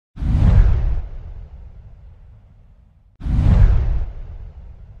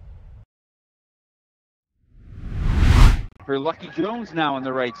for Lucky Jones now on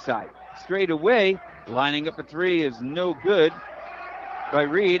the right side. Straight away, lining up a three is no good by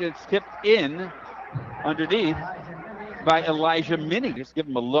Reed. It's tipped in underneath by Elijah Minnie. Just give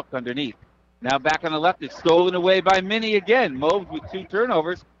him a look underneath. Now back on the left, it's stolen away by Minnie again. Moves with 2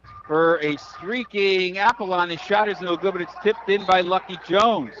 turnovers for a streaking Apollon. His shot is no good, but it's tipped in by Lucky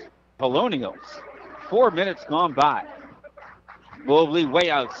Jones. Colonials, 4 minutes gone by. Mobley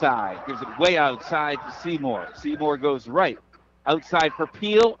way outside, gives it way outside to Seymour. Seymour goes right. Outside for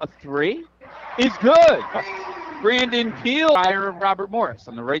Peel, a three is good. Brandon Peel, fire of Robert Morris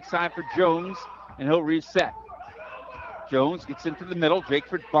on the right side for Jones, and he'll reset. Jones gets into the middle.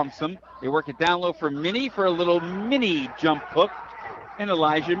 Drakeford bumps him. They work it down low for Minnie for a little mini jump hook. And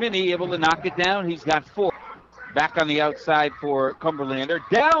Elijah Minnie able to knock it down. He's got 4. Back on the outside for Cumberlander.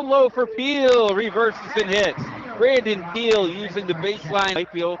 Down low for Peel. Reverses and hits. Brandon Peel using the baseline.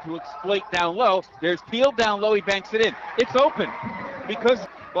 Might be able to exploit down low. There's Peel down low. He banks it in. It's open because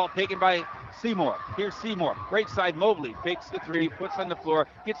ball taken by Seymour. Here's Seymour. Right side Mobley. Fakes the three. Puts on the floor.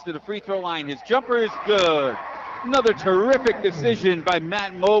 Gets to the free throw line. His jumper is good. Another terrific decision by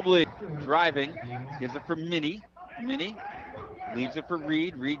Matt Mobley. Driving. Gives it for Minnie. Minnie leaves it for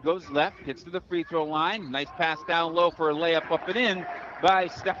Reed. Reed goes left. Gets to the free throw line. Nice pass down low for a layup up and in by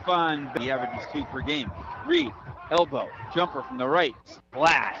Stefan. He averages 2 per game. Reed. Elbow. Jumper from the right.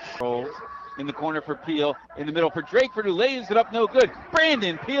 Splash. Rolls in the corner for Peel. In the middle for Drakeford, who lays it up no good.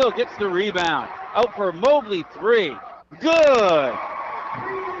 Brandon Peel gets the rebound. Out for Mobley. 3. Good.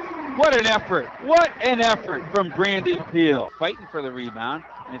 What an effort. What an effort from Brandon Peel. Fighting for the rebound,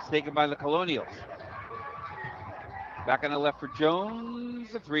 and it's taken by the Colonials. Back on the left for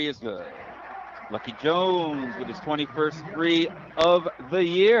Jones. The 3 is good. Lucky Jones with his 21st 3 of the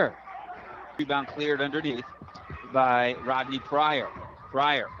year. Rebound cleared underneath by Rodney Pryor.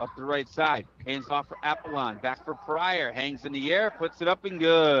 Pryor up the right side. Hands off for Apollon. Back for Pryor. Hangs in the air. Puts it up and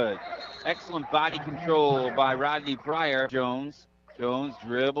good. Excellent body control by Rodney Pryor. Jones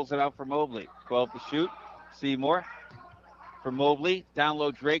dribbles it out for Mobley. 12 to shoot. Seymour for Mobley. Down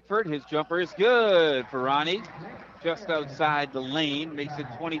low Drakeford. His jumper is good for Ronnie. Just outside the lane. Makes it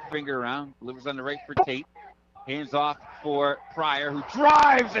 20-finger around. Delivers on the right for Tate. Hands off for Pryor, who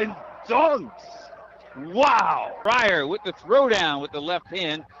drives and dunks. Wow. Pryor with the throwdown with the left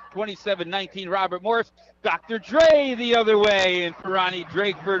hand. 27-19 Robert Morris. Dr. Dre the other way. And Ronnie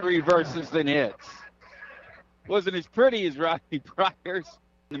Drakeford reverses and hits. Wasn't as pretty as Rodney Pryor's.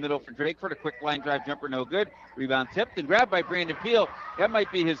 In the middle for Drakeford. A quick line drive jumper, no good. Rebound tipped and grabbed by Brandon Peel. That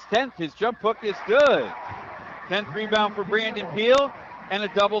might be his 10th. His jump hook is good. 10th rebound for Brandon Peel and a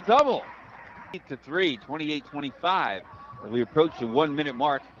double-double. 8-3, 28-25. As we approach the 1-minute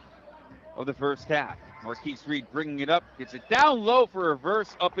mark of the first half. Marquise Reed bringing it up. Gets it down low for a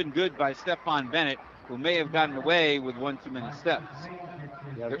reverse up and good by Stefan Bennett, who may have gotten away with 1 too many steps.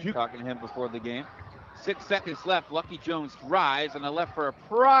 Yeah, they're talking to him before the game. 6 seconds left. Lucky Jones drives on the left for a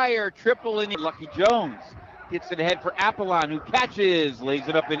Pryor triple in. Lucky Jones gets it ahead for Apollon, who catches, lays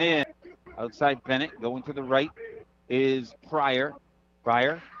it up and in. Outside Bennett, going to the right is Pryor.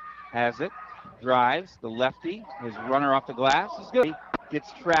 Pryor has it, drives, the lefty, his runner off the glass is good.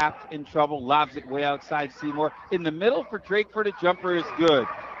 Gets trapped, in trouble, lobs it way outside Seymour. In the middle for Drakeford, a jumper is good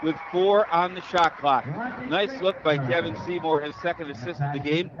with 4 on the shot clock. Nice look by Kevin Seymour, his 2nd assist of the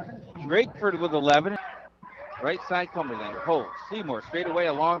game. Drakeford with 11. Right side Cumberlander holds. Seymour straight away,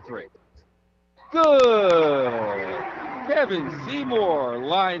 a long 3. Good. Kevin Seymour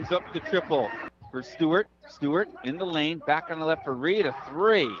lines up the triple for Stewart. Stewart in the lane, back on the left for Reed. A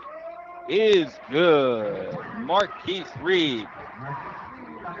 3 is good. Marquise Reed.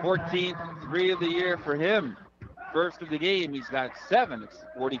 14th 3 of the year for him. First of the game, he's got 7. It's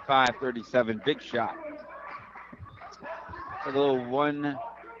 45-37, big shot. A little 1-2-2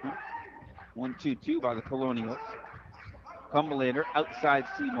 by the Colonials. Cumberlander outside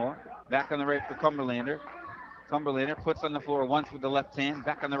Seymour. Back on the right for Cumberlander. Cumberlander puts on the floor once with the left hand.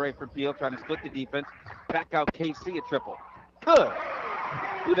 Back on the right for Peel, trying to split the defense. Back out KC, a triple. Good.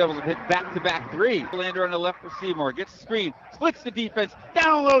 Blue Devils have hit back-to-back 3. Cumberlander on the left for Seymour. Gets the screen. Splits the defense.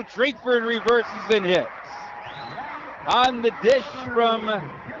 Down low, Drakeford reverses and hits. On the dish from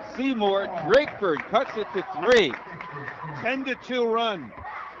Seymour, Drakeford cuts it to 3. 10-2 run.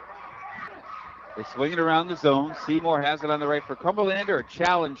 They swing it around the zone. Seymour has it on the right for Cumberlander. A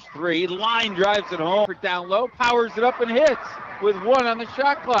challenge 3. Line drives it home for down low. Powers it up and hits with 1 on the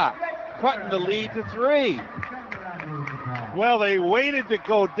shot clock. Cutting the lead to 3. Well, they waited to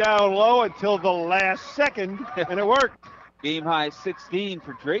go down low until the last second, and it worked. Game high 16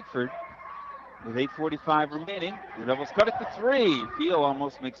 for Drakeford. With 8:45 remaining, the Devils cut it to 3. Peel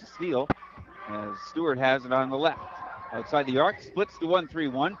almost makes a steal as Stewart has it on the left. Outside the arc, splits to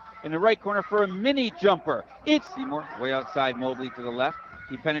 1-3-1. In the right corner for a mini jumper. It's Seymour, way outside Mobley to the left.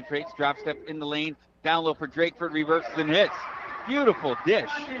 He penetrates, drop step in the lane. Down low for Drakeford, reverses and hits. Beautiful dish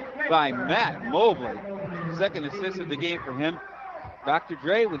by Matt Mobley. Second assist of the game for him. Dr.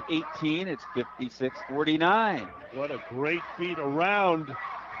 Dre with 18. It's 56-49. What a great feat around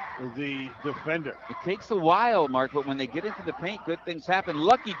the defender. It takes a while, Mark, but when they get into the paint, good things happen.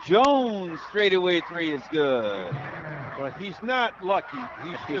 Lucky Jones straightaway three is good. But he's not lucky.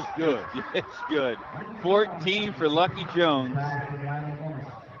 He's just good. It's good. 14 for Lucky Jones.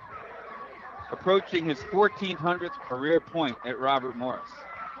 Approaching his 1,400th career point at Robert Morris.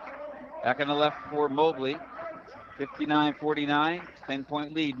 Back on the left for Mobley. 59-49,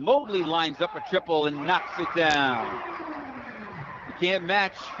 10-point lead. Mobley lines up a triple and knocks it down. You can't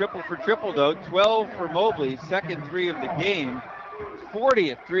match triple for triple, though. 12 for Mobley, second three of the game.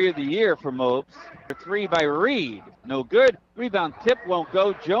 40th three of the year for Mobes. A three by Reed. No good. Rebound tip won't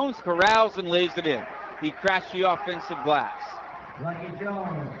go. Jones corrals and lays it in. He crashed the offensive glass. Lucky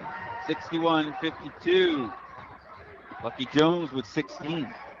Jones. 61-52. Lucky Jones with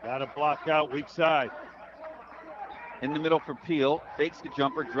 16. Got to block out weak side. In the middle for Peel, fakes the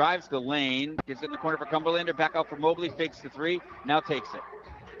jumper, drives the lane, gets it in the corner for Cumberlander, back out for Mobley, fakes the three, now takes it.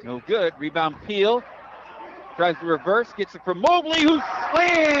 No good, rebound Peel, tries to reverse, gets it from Mobley, who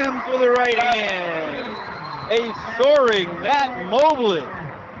slams with the right hand. A soaring Matt Mobley.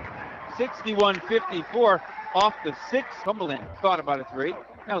 61-54 off the six. Cumberlander thought about a three,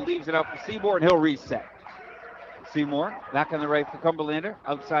 now leaves it out for Seymour and he'll reset. Seymour, back on the right for Cumberlander,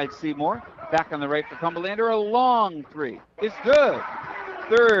 outside Seymour, back on the right for Cumberlander, a long three. It's good.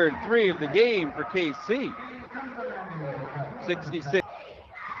 Third three of the game for KC.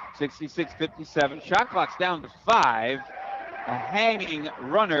 66-57. Shot clock's down to 5. A hanging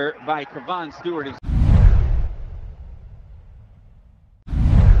runner by Kevon Stewart is